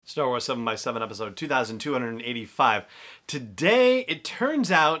Star Wars 7 by 7 episode 2285. Today, it turns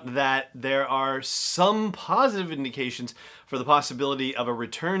out that there are some positive indications for the possibility of a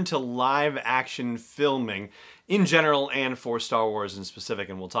return to live action filming in general and for Star Wars in specific,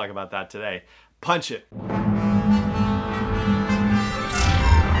 and we'll talk about that today. Punch it.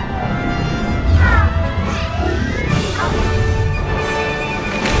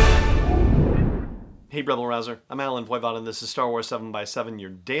 Hey Rebel Rouser, I'm Alan Voivod and this is Star Wars 7 by 7, your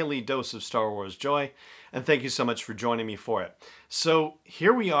daily dose of Star Wars joy, and thank you so much for joining me for it. So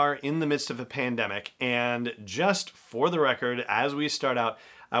here we are in the midst of a pandemic, and just for the record, as we start out,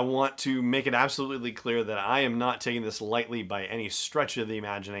 I want to make it absolutely clear that I am not taking this lightly by any stretch of the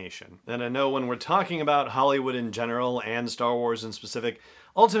imagination. And I know when we're talking about Hollywood in general and Star Wars in specific,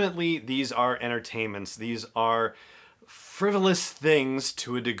 ultimately these are entertainments. These are frivolous things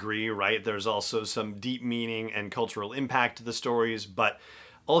to a degree, right? There's also some deep meaning and cultural impact to the stories, but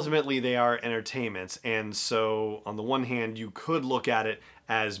ultimately they are entertainments. And so on the one hand, you could look at it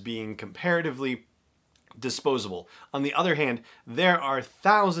as being comparatively disposable. On the other hand, there are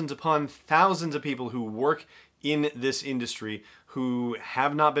thousands upon thousands of people who work in this industry who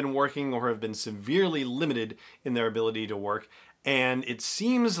have not been working or have been severely limited in their ability to work. And it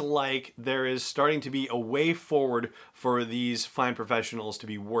seems like there is starting to be a way forward for these fine professionals to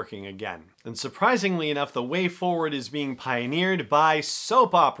be working again. And surprisingly enough, the way forward is being pioneered by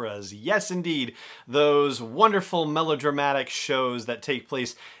soap operas. Yes, indeed, those wonderful melodramatic shows that take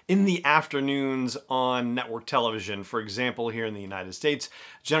place in the afternoons on network television. For example, here in the United States,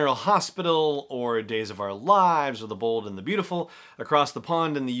 General Hospital or Days of Our Lives or The Bold and the Beautiful. Across the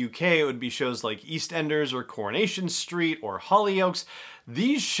pond in the UK, it would be shows like EastEnders or Coronation Street or Hollyoaks.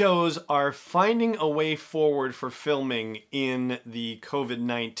 These shows are finding a way forward for filming in the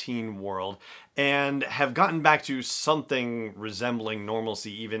COVID-19 world and have gotten back to something resembling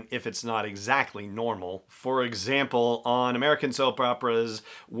normalcy, even if it's not exactly normal. For example, on American soap operas,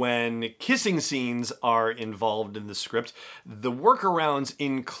 when kissing scenes are involved in the script, the workarounds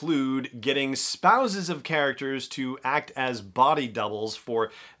include getting spouses of characters to act as body doubles for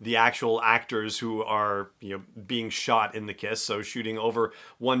the actual actors who are, being shot in the kiss, so shooting over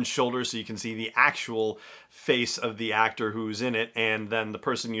one shoulder so you can see the actual face of the actor who's in it, and then the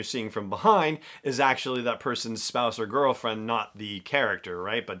person you're seeing from behind is actually that person's spouse or girlfriend, not the character,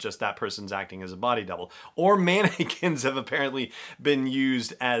 right? But just that person's acting as a body double. Or mannequins have apparently been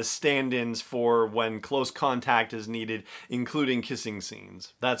used as stand-ins for when close contact is needed, including kissing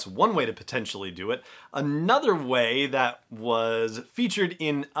scenes. That's one way to potentially do it. Another way that was featured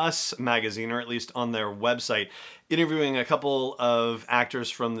in Us magazine, or at least on their website, interviewing a couple of actors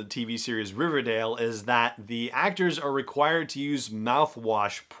from the TV series Riverdale, is that the actors are required to use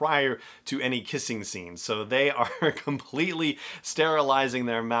mouthwash prior to any kissing scenes. So they are completely sterilizing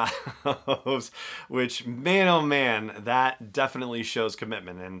their mouths, which, man oh man, that definitely shows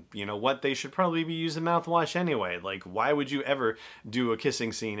commitment. And you know what? They should probably be using mouthwash anyway. Like, why would you ever do a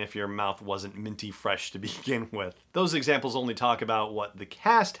kissing scene if your mouth wasn't minty fresh to begin with? Those examples only talk about what the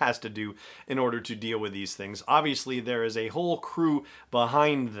cast has to do in order to deal with these things. Obviously, there is a whole crew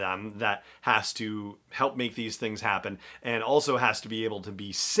behind them that has to help make these things happen and also has to be able to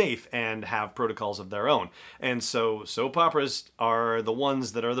be safe and have protocols of their own. And so soap operas are the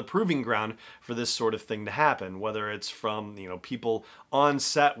ones that are the proving ground for this sort of thing to happen, whether it's from, people on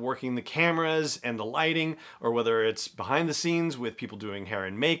set working the cameras and the lighting, or whether it's behind the scenes with people doing hair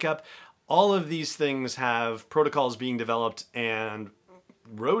and makeup. All of these things have protocols being developed and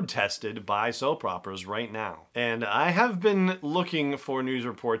road tested by soap operas right now. And I have been looking for news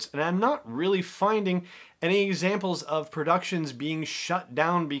reports, and I'm not really finding any examples of productions being shut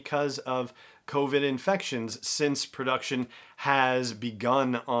down because of COVID infections since production has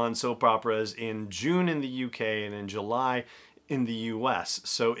begun on soap operas in June in the UK and in July in the US.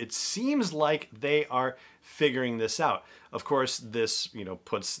 So it seems like they are figuring this out. Of course, this,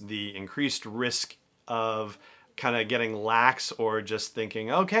 puts the increased risk of kind of getting lax or just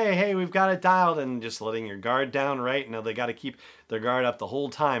thinking, okay, hey, we've got it dialed, and just letting your guard down, right? No, they got to keep their guard up the whole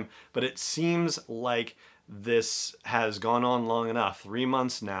time. But it seems like this has gone on long enough, 3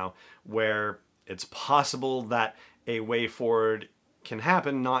 months now, where it's possible that a way forward can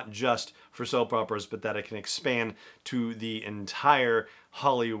happen, not just for soap operas, but that it can expand to the entire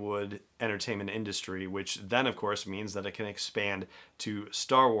Hollywood entertainment industry, which then, of course, means that it can expand to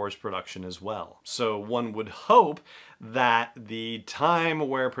Star Wars production as well. So one would hope that the time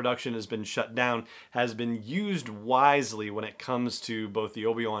where production has been shut down has been used wisely when it comes to both the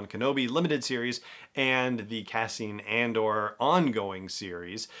Obi-Wan Kenobi limited series and the Cassian Andor ongoing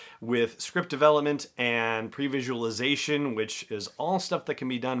series, with script development and pre-visualization, which is all stuff that can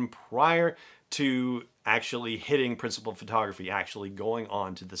be done prior to actually hitting principal photography, actually going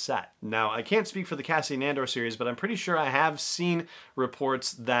on to the set. Now, I can't speak for the Cassian Andor series, but I'm pretty sure I have seen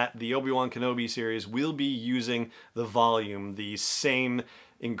reports that the Obi-Wan Kenobi series will be using the volume, the same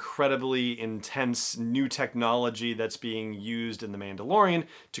incredibly intense new technology that's being used in The Mandalorian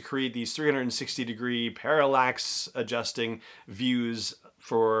to create these 360-degree parallax adjusting views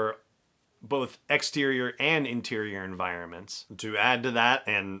for both exterior and interior environments. To add to that,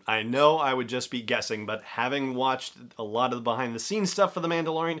 and I know I would just be guessing, but having watched a lot of the behind the scenes stuff for The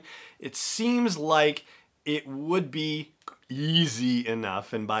Mandalorian, it seems like it would be easy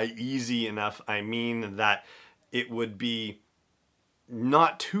enough, and by easy enough I mean that it would be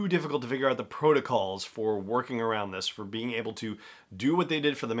not too difficult to figure out the protocols for working around this, for being able to do what they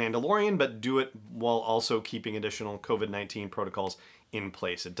did for The Mandalorian, but do it while also keeping additional COVID-19 protocols in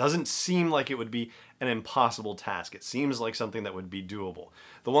place. It doesn't seem like it would be an impossible task. It seems like something that would be doable.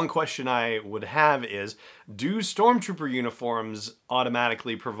 The one question I would have is, do stormtrooper uniforms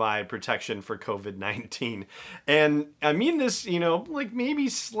automatically provide protection for COVID-19? And I mean this, like maybe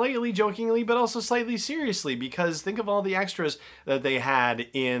slightly jokingly, but also slightly seriously, because think of all the extras that they had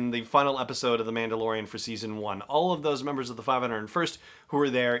in the final episode of The Mandalorian for season 1. All of those members of the 501st who were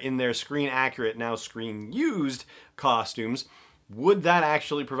there in their screen accurate, now screen used costumes. Would that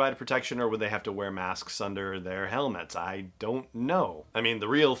actually provide protection, or would they have to wear masks under their helmets? I don't know. I mean, the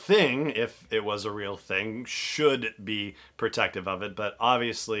real thing, if it was a real thing, should be protective of it, but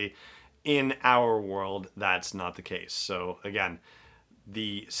obviously in our world, that's not the case. So again,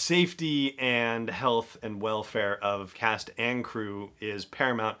 the safety and health and welfare of cast and crew is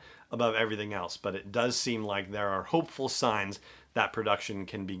paramount above everything else, but it does seem like there are hopeful signs that production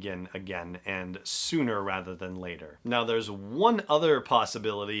can begin again, and sooner rather than later. Now, there's one other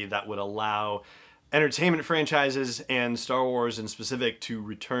possibility that would allow entertainment franchises and Star Wars in specific to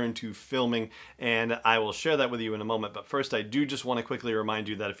return to filming, and I will share that with you in a moment. But first, I do just want to quickly remind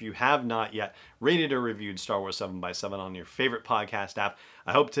you that if you have not yet rated or reviewed Star Wars 7x7 on your favorite podcast app,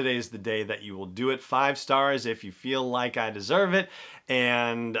 I hope today is the day that you will do it. 5 stars if you feel like I deserve it,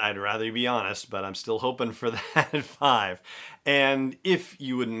 and I'd rather you be honest, but I'm still hoping for that 5. And if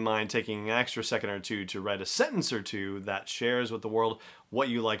you wouldn't mind taking an extra second or two to write a sentence or two that shares with the world what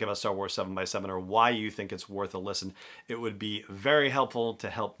you like about Star Wars 7x7 or why you think it's worth a listen, it would be very helpful to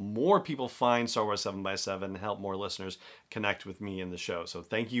help more people find Star Wars 7x7 and help more listeners connect with me in the show. So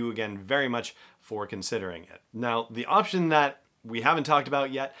thank you again very much for considering it. Now, the option that we haven't talked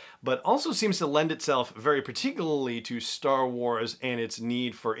about yet, but also seems to lend itself very particularly to Star Wars and its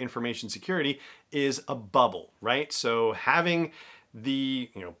need for information security, is a bubble, right? So having the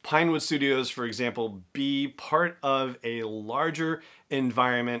Pinewood Studios, for example, be part of a larger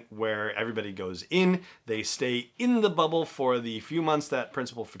environment where everybody goes in, they stay in the bubble for the few months that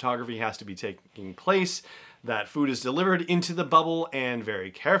principal photography has to be taking place, that food is delivered into the bubble, and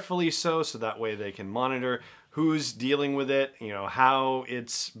very carefully so that way they can monitor who's dealing with it, how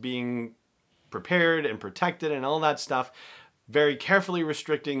it's being prepared and protected and all that stuff. Very carefully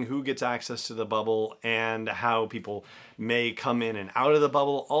restricting who gets access to the bubble and how people may come in and out of the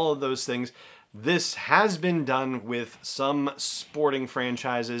bubble, all of those things. This has been done with some sporting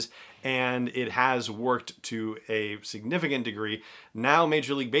franchises, and it has worked to a significant degree. Now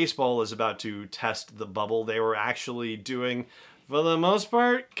Major League Baseball is about to test the bubble. They were actually doing, for the most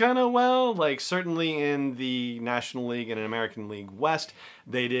part, kind of well. Like certainly in the National League and American League West,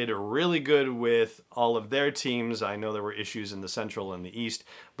 they did really good with all of their teams. I know there were issues in the Central and the East,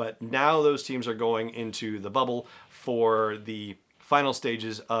 but now those teams are going into the bubble for the final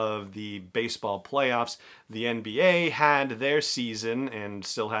stages of the baseball playoffs. The NBA had their season and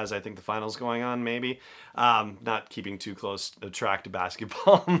still has, I think, the finals going on, maybe. Not keeping too close a track to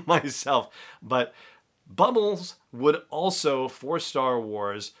basketball myself, but bubbles would also, for Star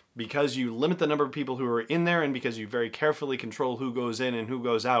Wars, because you limit the number of people who are in there and because you very carefully control who goes in and who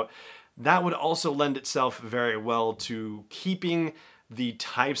goes out, that would also lend itself very well to keeping the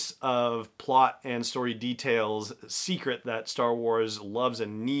types of plot and story details secret that Star Wars loves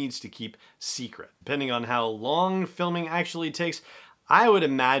and needs to keep secret. Depending on how long filming actually takes, I would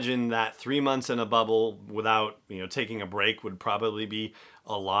imagine that 3 months in a bubble without, taking a break would probably be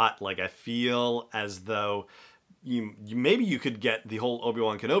a lot. Like, I feel as though maybe you could get the whole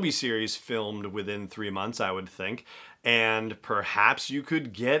Obi-Wan Kenobi series filmed within 3 months, I would think. And perhaps you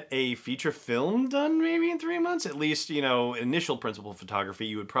could get a feature film done maybe in 3 months. At least, initial principal photography.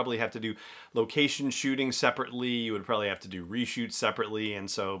 You would probably have to do location shooting separately. You would probably have to do reshoots separately. And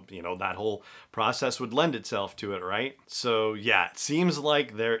so, that whole process would lend itself to it, right? So, yeah, it seems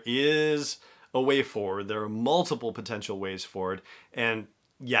like there is a way forward. There are multiple potential ways forward. And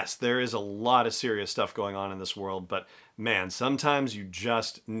yes, there is a lot of serious stuff going on in this world. But man, sometimes you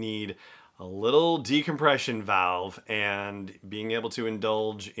just need a little decompression valve, and being able to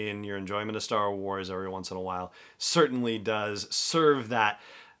indulge in your enjoyment of Star Wars every once in a while certainly does serve that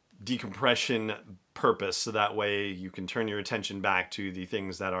decompression purpose, so that way you can turn your attention back to the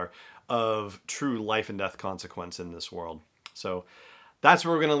things that are of true life and death consequence in this world. So that's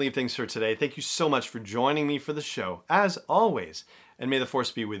where we're going to leave things for today. Thank you so much for joining me for the show, as always, and may the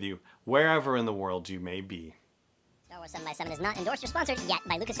Force be with you wherever in the world you may be. Star Wars 7x7 is not endorsed or sponsored yet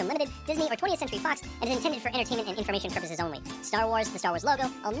by Lucasfilm Limited, Disney, or 20th Century Fox, and is intended for entertainment and information purposes only. Star Wars, the Star Wars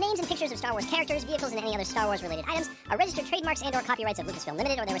logo, all names and pictures of Star Wars characters, vehicles, and any other Star Wars-related items are registered trademarks and/or copyrights of Lucasfilm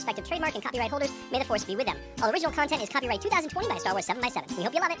Limited or their respective trademark and copyright holders. May the Force be with them. All original content is copyright 2020 by Star Wars 7x7. We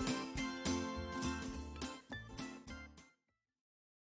hope you love it.